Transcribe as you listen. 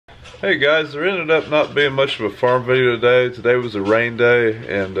Hey guys, there ended up not being much of a farm video today. Today was a rain day,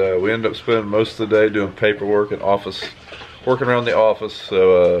 and we ended up spending most of the day doing paperwork and working around the office.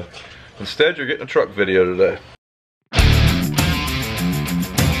 So instead, you're getting a truck video today.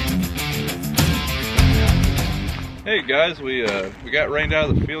 Hey guys, we got rained out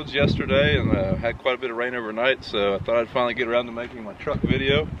of the fields yesterday and had quite a bit of rain overnight, so I thought I'd finally get around to making my truck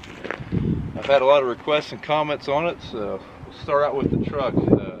video. I've had a lot of requests and comments on it, so we'll start out with the truck.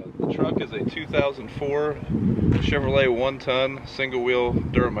 The truck is a 2004 Chevrolet 1-ton single-wheel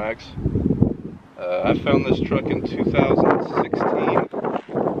Duramax. I found this truck in 2016.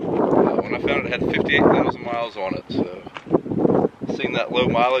 When I found it, it had 58,000 miles on it. So seen that low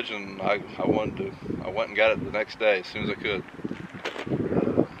mileage, and I went and got it the next day as soon as I could.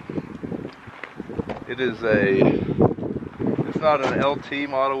 It's not an LT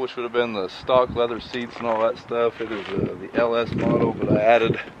model, which would have been the stock leather seats and all that stuff. It is the LS model, but I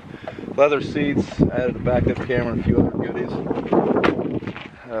added leather seats, added a backup camera, and a few other goodies.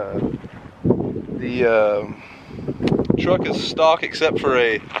 The truck is stock except for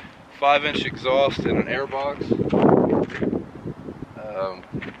a 5-inch exhaust and an airbox.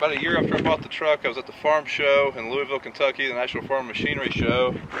 About a year after I bought the truck, I was at the farm show in Louisville, Kentucky, the National Farm Machinery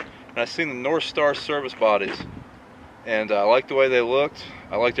Show, and I seen the North Star service bodies. And I liked the way they looked.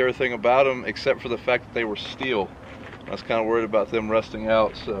 I liked everything about them except for the fact that they were steel. I was kind of worried about them rusting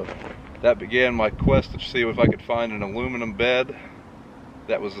out, so that began my quest to see if I could find an aluminum bed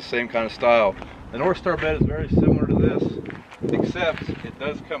that was the same kind of style. The North Star bed is very similar to this, except it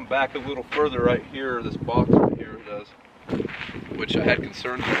does come back a little further right here. This box right here does, which I had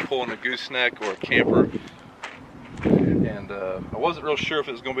concerns with pulling a gooseneck or a camper, and I wasn't real sure if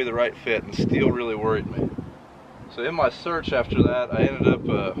it was going to be the right fit, and steel really worried me. So in my search after that, I ended up,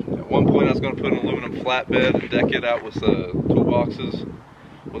 at one point I was going to put an aluminum flatbed and deck it out with toolboxes.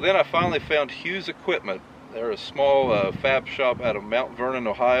 Well, then I finally found Hughes Equipment. They're a small fab shop out of Mount Vernon,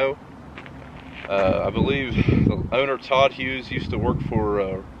 Ohio. I believe the owner, Todd Hughes, used to work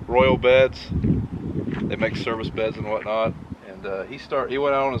for Royal Beds. They make service beds and whatnot. And he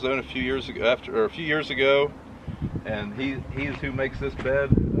went out on his own a few years ago, and he is who makes this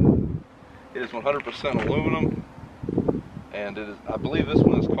bed. It is 100% aluminum, and I believe this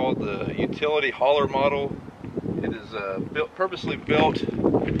one is called the Utility Hauler model. It is purposely built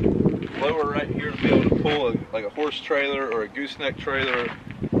lower right here to be able to pull like a horse trailer or a gooseneck trailer.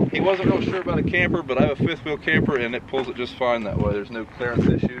 He wasn't real sure about a camper, but I have a 5th wheel camper and it pulls it just fine that way. There's no clearance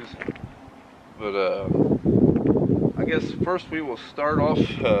issues. But I guess first we will start off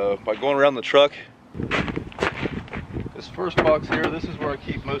by going around the truck. This first box here, this is where I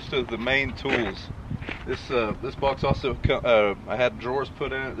keep most of the main tools. This box also, I had drawers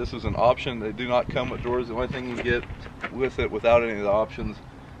put in it. This is an option. They do not come with drawers. The only thing you get with it without any of the options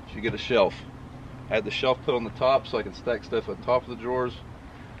is you get a shelf. I had the shelf put on the top so I can stack stuff on top of the drawers.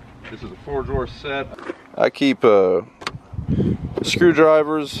 This is a 4-drawer set. I keep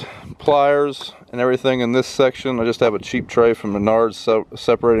screwdrivers, pliers, and everything in this section. I just have a cheap tray from Menards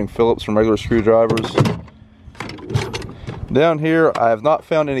separating Phillips from regular screwdrivers. Down here, I have not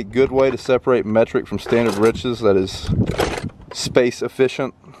found any good way to separate metric from standard riches that is space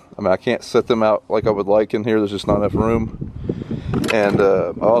efficient. I mean, I can't set them out like I would like in here. There's just not enough room. And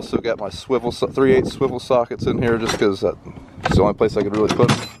I also got my 3/8 swivel sockets in here just because that's the only place I could really put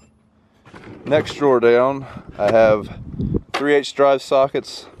them. Next drawer down, I have 3/8 drive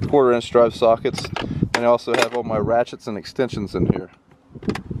sockets, 1/4-inch drive sockets, and I also have all my ratchets and extensions in here.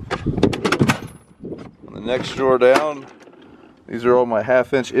 On the next drawer down, these are all my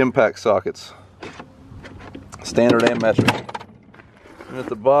 1/2-inch impact sockets, standard and metric. And at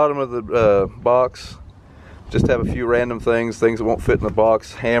the bottom of the box, just have a few random things that won't fit in the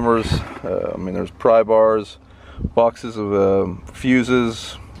box. Hammers, I mean there's pry bars, boxes of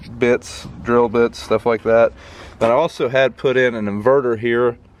fuses, bits, drill bits, stuff like that. Then I also had put in an inverter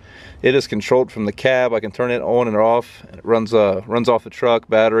here. It is controlled from the cab. I can turn it on and off. It runs off the truck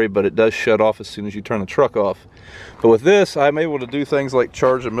battery, but it does shut off as soon as you turn the truck off. But with this, I'm able to do things like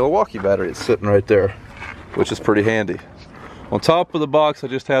charge a Milwaukee battery. It's sitting right there, which is pretty handy. On top of the box, I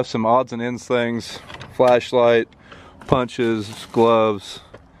just have some odds and ends things: flashlight, punches, gloves,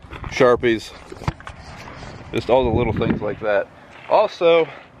 Sharpies, just all the little things like that. Also,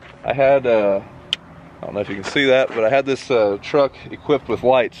 I had, I don't know if you can see that, but I had this truck equipped with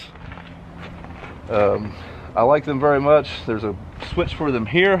lights. I like them very much. There's a switch for them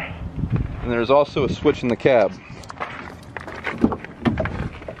here, and there's also a switch in the cab.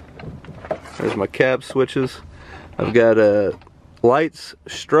 There's my cab switches. I've got lights,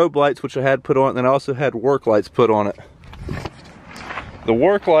 strobe lights, which I had put on, and then I also had work lights put on it. The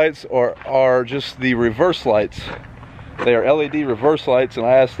work lights are just the reverse lights. They are LED reverse lights, and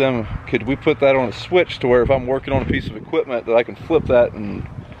I asked them, could we put that on a switch to where if I'm working on a piece of equipment that I can flip that and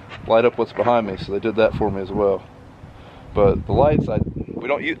light up what's behind me. So they did that for me as well. But the lights, I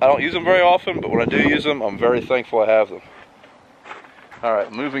don't use them very often, but when I do use them, I'm very thankful I have them. All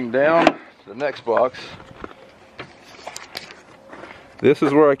right, moving down to the next box. This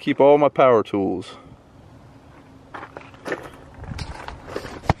is where I keep all my power tools.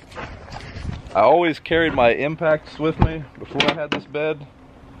 I always carried my impacts with me before I had this bed,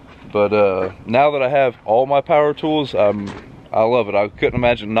 but now that I have all my power tools, I love it. I couldn't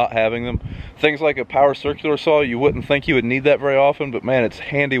imagine not having them. Things like a power circular saw, you wouldn't think you would need that very often, but man, it's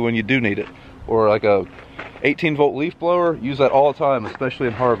handy when you do need it. Or like a 18-volt leaf blower, use that all the time, especially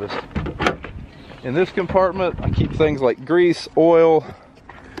in harvest. In this compartment, I keep things like grease, oil,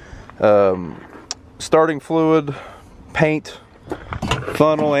 starting fluid, paint,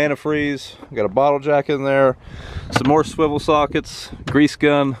 funnel, antifreeze. Got a bottle jack in there, some more swivel sockets, grease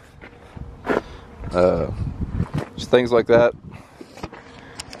gun, just things like that.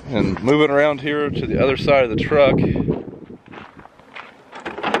 And moving around here to the other side of the truck,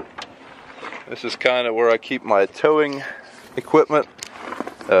 this is kind of where I keep my towing equipment.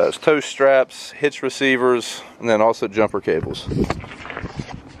 It's tow straps, hitch receivers, and then also jumper cables.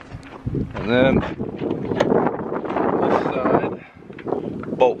 And then this side,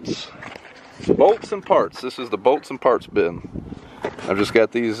 bolts and parts. This is the bolts and parts bin. I've just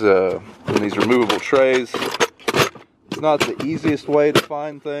got these in these removable trays. It's not the easiest way to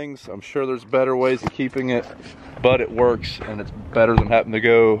find things. I'm sure there's better ways of keeping it, but it works, and it's better than having to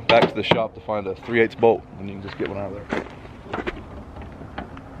go back to the shop to find a 3/8 bolt, and you can just get one out of there.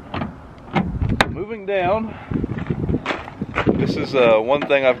 Moving down, this is one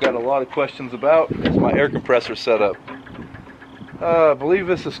thing I've got a lot of questions about. It's my air compressor setup. I believe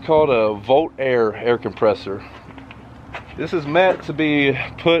this is called a Volt air compressor. This is meant to be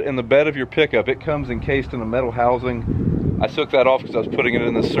put in the bed of your pickup. It comes encased in a metal housing. I took that off because I was putting it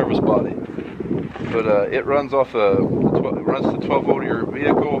in the service body. But it runs off it runs to 12 volt of your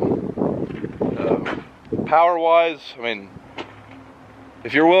vehicle. Power-wise, I mean,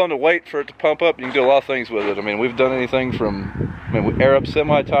 if you're willing to wait for it to pump up, you can do a lot of things with it. I mean, we've done anything from, we air up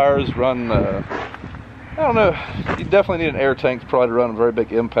semi-tires, run, I don't know, you definitely need an air tank to probably run a very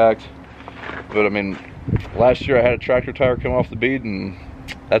big impact. But I mean, last year I had a tractor tire come off the bead, and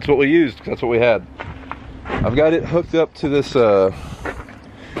that's what we used, that's what we had. I've got it hooked up to this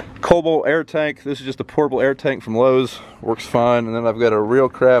Cobalt air tank. This is just a portable air tank from Lowe's, works fine. And then I've got a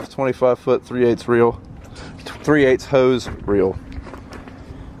Reelcraft 25-foot 3/8 reel, 3/8 hose reel.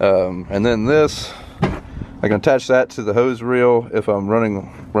 And then this, I can attach that to the hose reel if I'm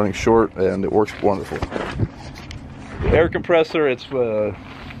running short, and it works wonderful. The air compressor, it's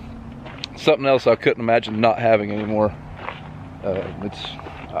something else I couldn't imagine not having anymore. It's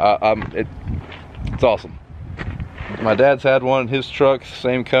awesome. My dad's had one in his truck,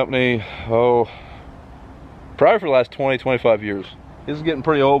 same company, probably for the last 20-25 years. His is getting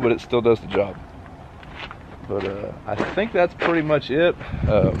pretty old, but it still does the job. But I think that's pretty much it.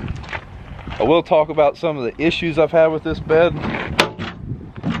 I will talk about some of the issues I've had with this bed.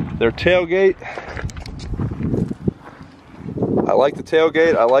 Their tailgate. I like the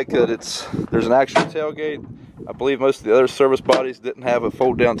tailgate. I like that there's an actual tailgate. I believe most of the other service bodies didn't have a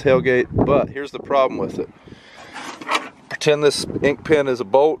fold down tailgate, but here's the problem with it. Pretend this ink pen is a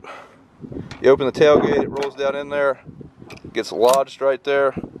bolt. You open the tailgate, it rolls down in there, gets lodged right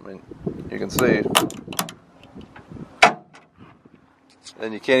there. I mean, you can see.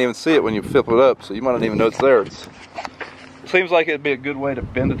 And you can't even see it when you flip it up, so you might not even know it's there. It seems like it'd be a good way to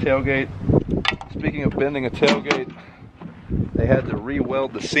bend a tailgate. Speaking of bending a tailgate, they had to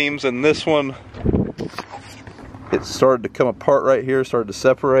re-weld the seams in this one. It started to come apart right here, started to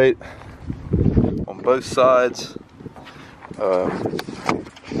separate on both sides.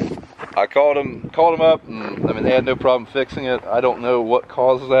 I called them up, and I mean, they had no problem fixing it. I don't know what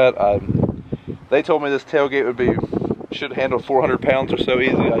caused that. They told me this tailgate should handle 400 pounds or so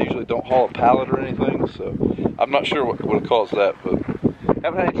easy. I usually don't haul a pallet or anything, so I'm not sure what would have caused that, but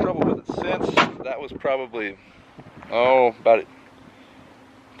haven't had any trouble with it since. That was probably,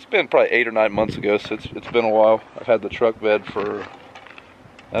 it's been probably 8 or 9 months ago, so it's been a while. I've had the truck bed for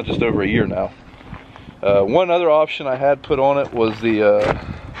just over a year now. One other option I had put on it was the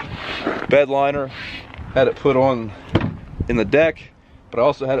bed liner. Had it put on in the deck, but I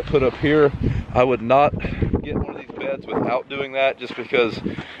also had it put up here. I would not get one of these beds without doing that, just because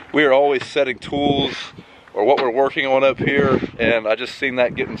we are always setting tools or what we're working on up here, and I just seen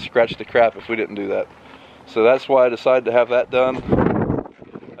that getting scratched to crap if we didn't do that. So that's why I decided to have that done.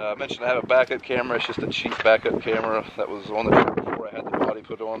 I mentioned I have a backup camera. It's just a cheap backup camera that was on the truck before I had the body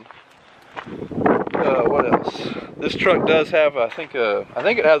put on. What else? This truck does have, I think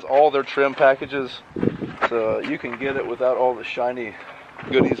it has all their trim packages, so you can get it without all the shiny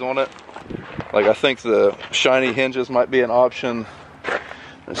goodies on it. Like, I think the shiny hinges might be an option.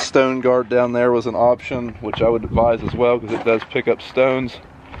 The stone guard down there was an option, which I would advise as well, because it does pick up stones,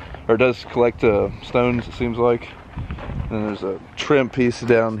 or it does collect stones, it seems like. And there's a trim piece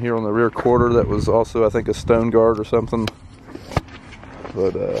down here on the rear quarter that was also, I think, a stone guard or something.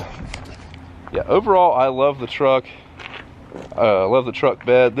 But yeah, overall I love the truck. I love the truck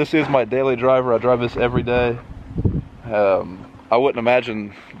bed. This is my daily driver. I drive this every day. I wouldn't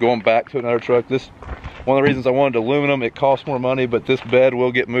imagine going back to another truck. This, one of the reasons I wanted aluminum, it costs more money, but this bed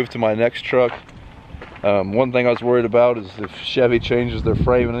will get moved to my next truck. One thing I was worried about is if Chevy changes their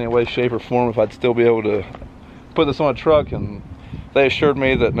frame in any way, shape, or form, if I'd still be able to put this on a truck, and they assured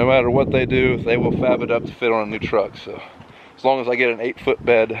me that no matter what they do, they will fab it up to fit on a new truck. So as long as I get an 8-foot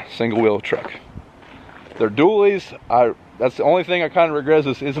bed, single wheel truck. Their dualies, that's the only thing I kind of regret is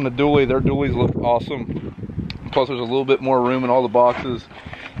this isn't a dually. Their dualies look awesome. Plus there's a little bit more room in all the boxes.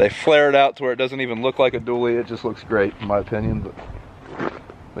 They flare it out to where it doesn't even look like a dually. It just looks great in my opinion.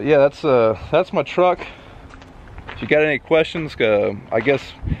 But yeah, that's my truck. If you got any questions, I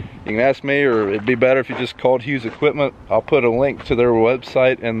guess you can ask me, or it'd be better if you just called Hughes Equipment. I'll put a link to their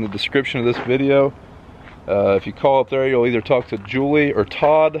website in the description of this video. If you call up there, you'll either talk to Julie or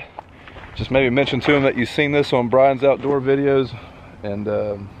Todd. Just maybe mention to them that you've seen this on Brian's Outdoor videos. And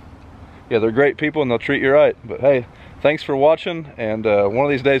yeah, they're great people and they'll treat you right. But hey, thanks for watching, and one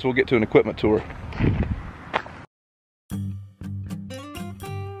of these days we'll get to an equipment tour.